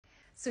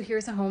So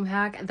here's a home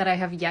hack that I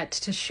have yet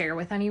to share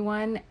with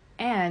anyone,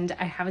 and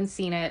I haven't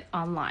seen it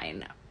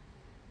online.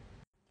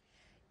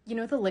 You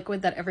know the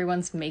liquid that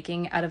everyone's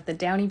making out of the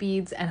downy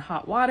beads and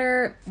hot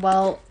water?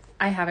 Well,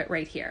 I have it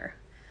right here.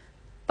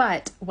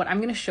 But what I'm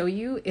going to show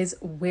you is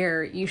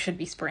where you should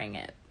be spraying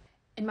it.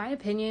 In my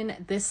opinion,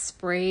 this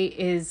spray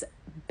is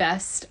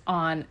best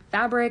on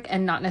fabric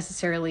and not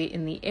necessarily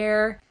in the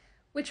air,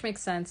 which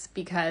makes sense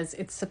because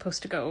it's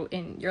supposed to go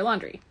in your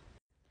laundry.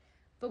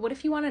 But what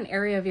if you want an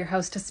area of your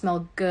house to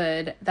smell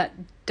good that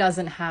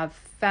doesn't have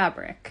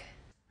fabric?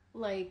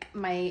 Like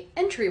my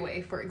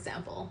entryway, for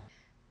example.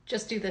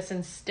 Just do this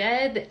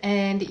instead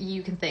and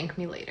you can thank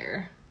me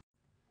later.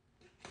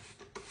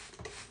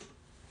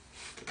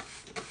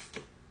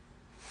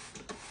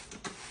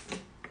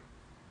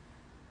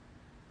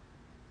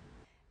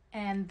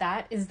 And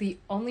that is the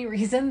only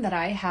reason that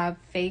I have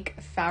fake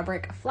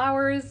fabric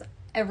flowers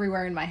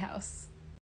everywhere in my house.